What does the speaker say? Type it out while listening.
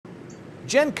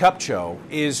Jen Kupcho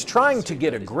is trying to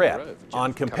get a grip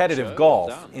on competitive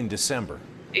golf in December.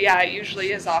 Yeah, it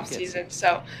usually is off season,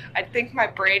 so I think my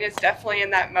brain is definitely in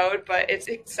that mode, but it's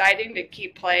exciting to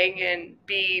keep playing and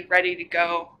be ready to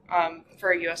go for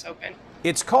a US Open.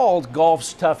 It's called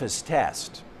golf's toughest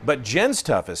test, but Jen's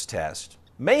toughest test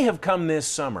may have come this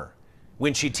summer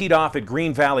when she teed off at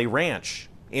Green Valley Ranch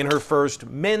in her first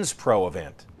men's pro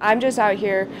event. I'm just out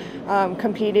here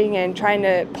competing and trying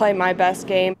to play my best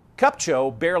game.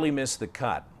 Kupcho barely missed the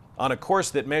cut on a course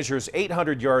that measures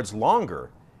 800 yards longer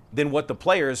than what the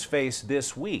players face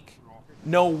this week.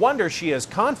 No wonder she has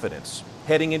confidence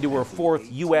heading into her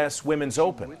fourth U.S. Women's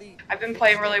Open. I've been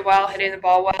playing really well, hitting the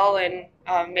ball well, and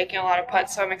making a lot of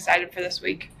putts, so I'm excited for this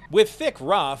week. With thick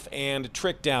rough and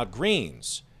tricked out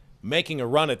greens, making a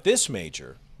run at this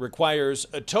major requires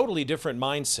a totally different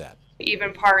mindset.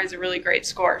 Even par is a really great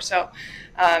score, so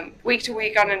week to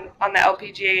week on the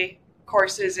LPGA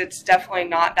courses, it's definitely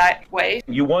not that way.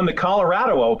 You won the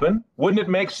Colorado Open. Wouldn't it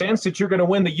make sense that you're going to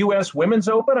win the U.S. Women's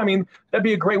Open? I mean, that'd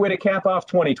be a great way to cap off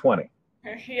 2020.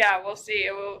 Yeah, we'll see.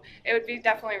 It would be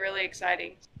definitely really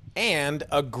exciting. And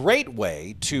a great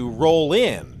way to roll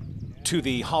in to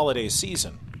the holiday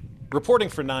season. Reporting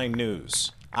for 9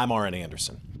 News, I'm Aaron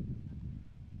Anderson.